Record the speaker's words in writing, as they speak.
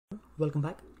Welcome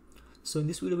back. So in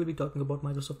this video we'll be talking about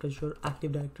Microsoft Azure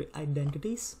Active Directory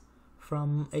identities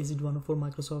from AZ104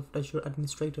 Microsoft Azure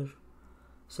Administrator.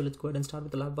 So let's go ahead and start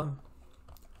with the lab 1.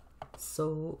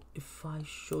 So if I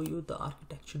show you the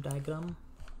architecture diagram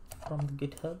from the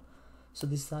GitHub, so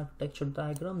this is the architecture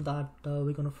diagram that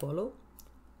we're going to follow.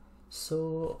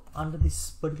 So under this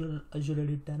particular Azure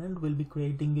AD tenant, we'll be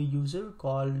creating a user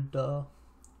called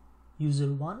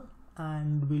user1,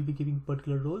 and we'll be giving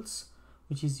particular roles,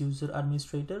 which is user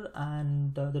administrator,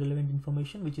 and the relevant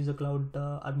information, which is a cloud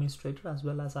administrator, as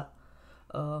well as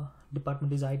a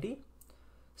department is IT.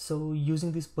 So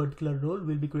using this particular role,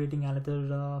 we'll be creating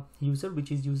another user,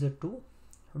 which is user2,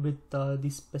 with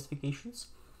these specifications.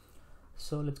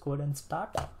 So let's go ahead and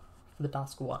start the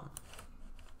task 1.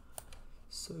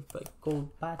 So if I go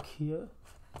back here,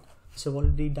 so I've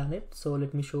already done it. So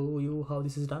let me show you how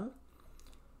this is done.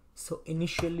 So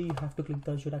initially you have to click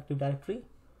the Azure Active Directory.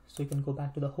 So you can go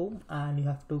back to the home and you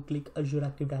have to click Azure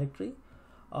Active Directory,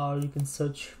 or you can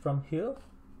search from here.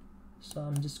 So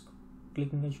I'm just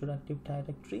clicking Azure Active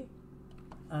Directory,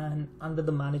 and under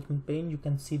the management pane you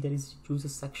can see there is user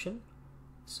section.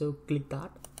 So click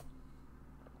that,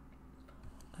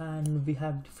 and we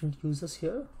have different users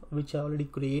here which I already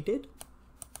created.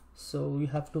 So we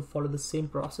have to follow the same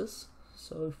process.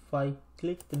 So if I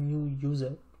click the new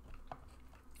user,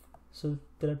 so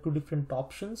there are two different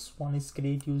options. One is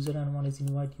create user and one is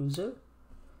invite user.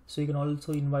 So you can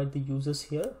also invite the users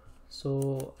here.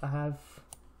 So I have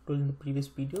told in the previous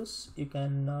videos, you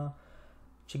can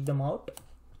check them out.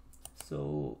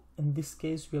 So in this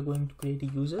case, we are going to create a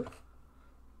user.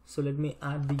 So let me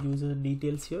add the user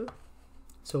details here.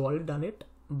 So I've already done it,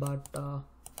 but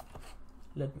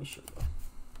let me show you.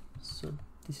 So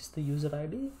this is the user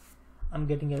ID. I'm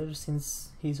getting error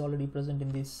since he's already present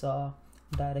in this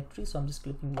directory, so I'm just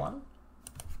clicking 1,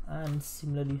 and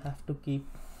similarly you have to keep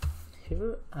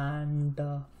here, and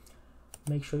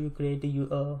make sure you create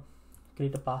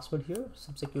a password here,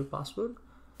 some secure password.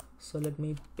 So let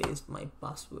me paste my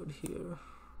password here.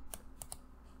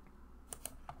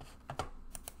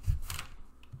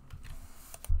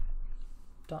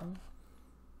 Done.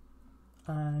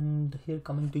 And here,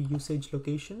 coming to usage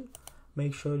location,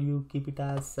 make sure you keep it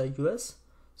as US.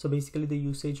 So basically the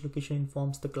usage location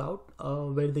informs the cloud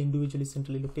where the individual is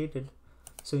centrally located.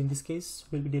 So in this case,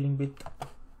 we'll be dealing with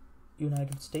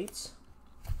United States.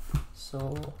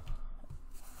 So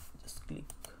just click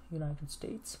United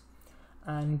States,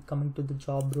 and coming to the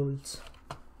job roles.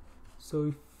 So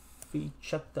if we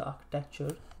check the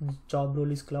architecture, the job role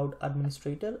is cloud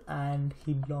administrator and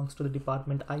he belongs to the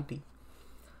department IT.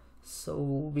 So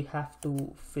we have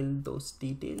to fill those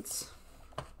details.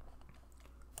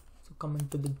 Coming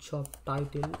to the job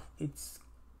title, it's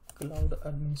cloud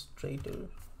administrator,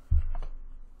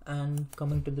 and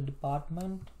coming to the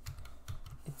department,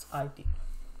 it's IT.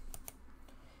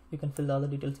 You can fill the other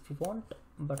details if you want,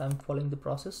 but I'm following the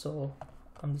process, so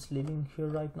I'm just leaving here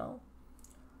right now.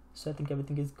 So I think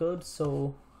everything is good.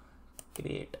 So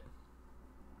create.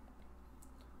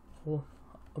 Oh,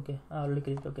 okay, I already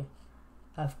created. Okay,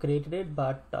 I've created it,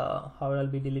 but how I'll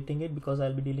be deleting it, because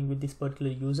I'll be dealing with this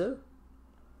particular user.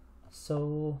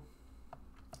 So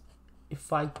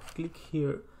if I click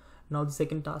here, now the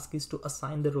second task is to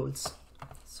assign the roles.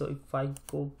 So if I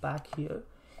go back here,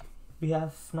 we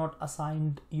have not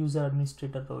assigned user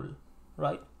administrator role,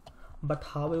 right? But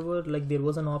however, like there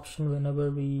was an option whenever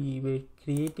we were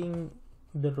creating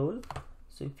the role.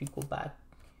 So if you go back,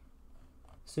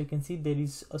 so you can see there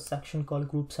is a section called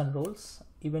groups and roles.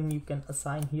 Even you can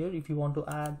assign here if you want to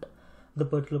add the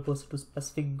particular person to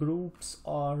specific groups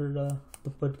or the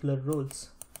particular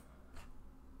roles.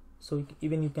 So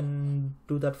even you can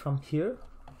do that from here,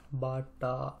 but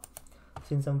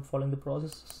since I'm following the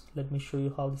process, let me show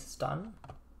you how this is done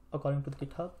according to the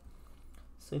GitHub.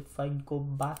 So if I go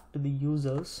back to the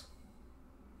users,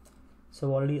 so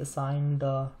I've already assigned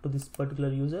to this particular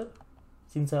user,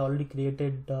 since I already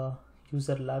created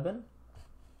user 11.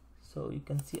 So you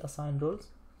can see assign roles.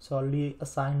 So already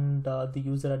assigned the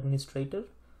user administrator.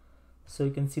 So you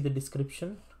can see the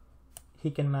description. He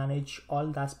can manage all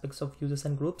the aspects of users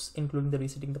and groups, including the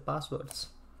resetting the passwords.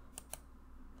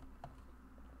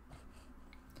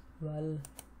 Well,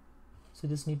 so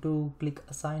just need to click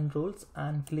assign roles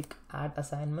and click add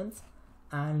assignments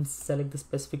and select the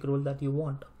specific role that you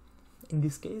want. In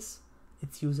this case,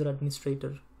 it's user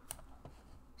administrator.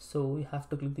 So we have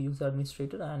to click the user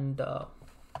administrator, and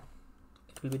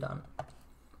it will be done.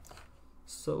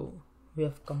 So we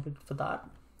have completed for that,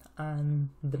 and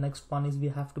the next one is we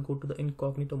have to go to the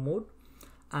incognito mode,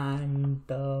 and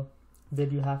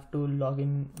then you have to log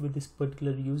in with this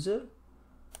particular user.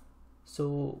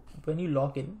 So when you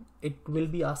log in, it will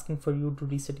be asking for you to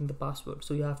resetting the password,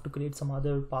 so you have to create some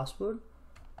other password.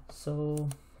 So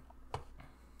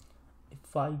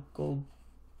if I go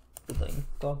to the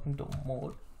incognito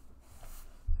mode,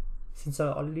 since I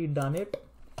already done it,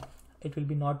 it will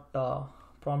be not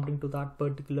prompting to that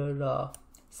particular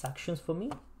sections for me,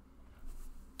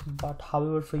 but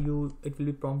however for you it will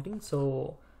be prompting.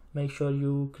 So make sure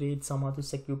you create some other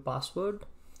secure password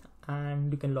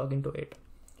and you can log into it.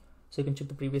 So you can check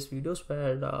the previous videos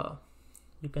where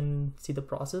you can see the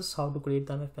process how to create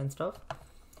the MFA and stuff.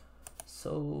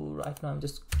 So right now I'm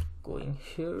just going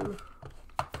here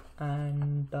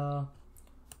and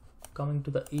coming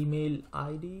to the email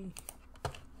ID.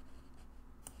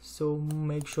 So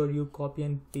make sure you copy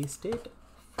and paste it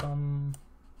from,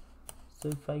 so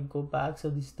if I go back, so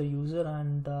this is the user,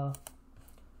 and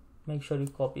make sure you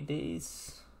copy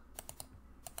this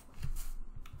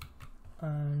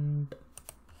and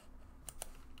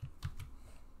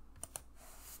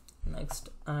next,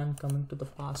 and coming to the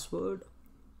password,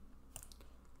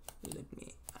 let me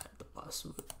add the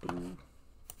password to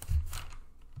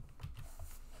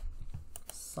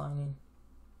sign in.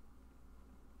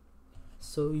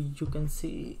 So you can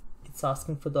see it's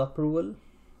asking for the approval,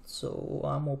 so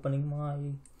I'm opening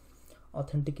my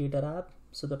authenticator app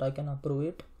so that I can approve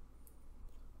it,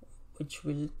 which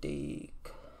will take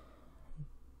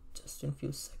just in a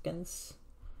few seconds.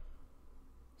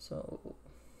 So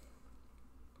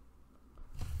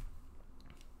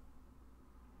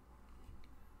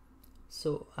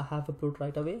I have approved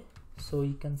right away, so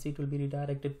you can see it will be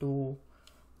redirected to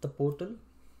the portal.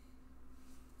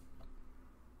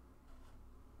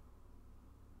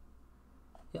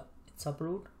 Yeah, it's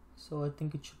approved, so I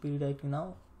think it should be redirecting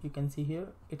now. You can see here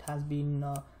it has been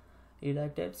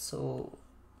redirected, so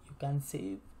you can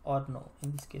save or no.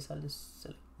 In this case I'll just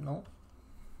select no,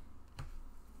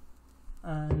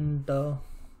 and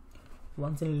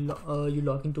once you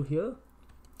log into here,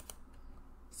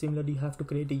 similarly you have to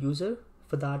create a user.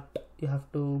 For that you have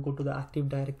to go to the Active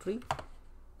Directory.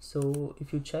 So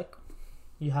if you check,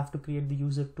 you have to create the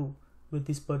user too with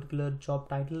this particular job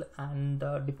title and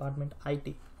department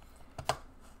IT.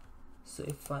 So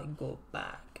if I go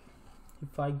back,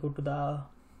 if I go to the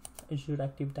Azure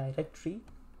Active Directory,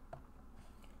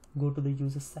 go to the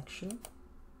user section,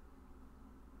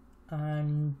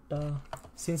 and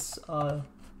since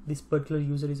this particular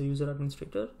user is a user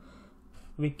administrator,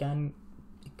 we can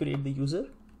create the user.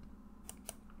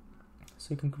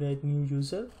 So you can create new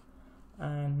user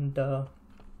and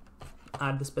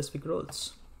add the specific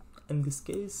roles. In this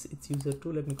case it's user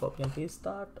 2. Let me copy and paste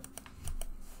that.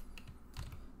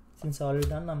 Since I already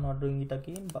done, I'm not doing it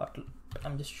again, but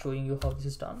I'm just showing you how this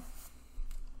is done.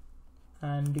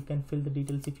 And you can fill the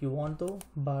details if you want though,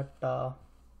 but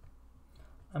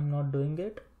I'm not doing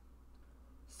it.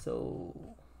 So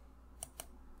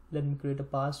let me create a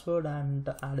password and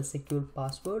add a secure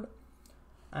password.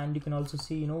 And you can also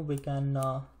see, we can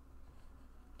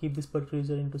keep this particular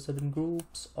user into certain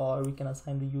groups, or we can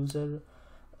assign the user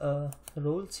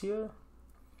roles here.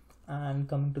 And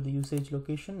coming to the usage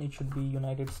location, it should be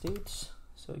United States,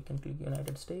 so you can click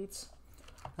United States.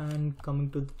 And coming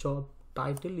to the job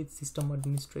title, it's System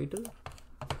Administrator.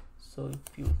 So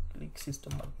if you click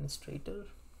System Administrator,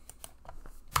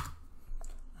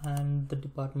 and the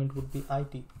department would be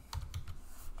IT.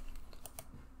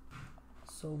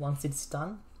 So once it's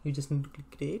done, you just need to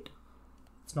click create.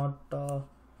 It's not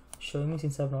showing me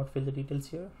since I've not filled the details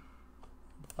here,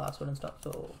 the password and stuff.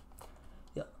 So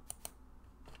yeah,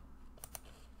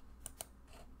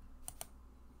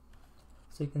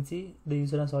 so you can see the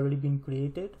user has already been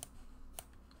created.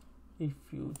 If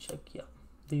you check, yeah,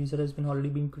 the user has been already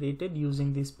been created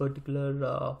using this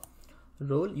particular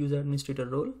role, user administrator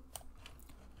role.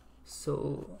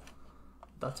 So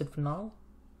that's it for now.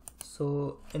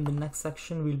 So in the next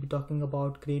section we'll be talking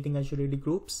about creating Azure AD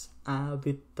groups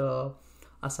with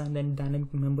assigned and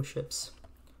dynamic memberships.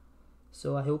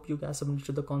 So I hope you guys have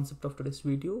understood the concept of today's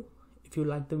video. If you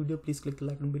like the video, please click the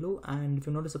like button below, and if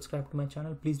you're not subscribed to my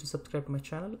channel, please do subscribe to my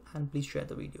channel and please share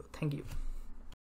the video. Thank you.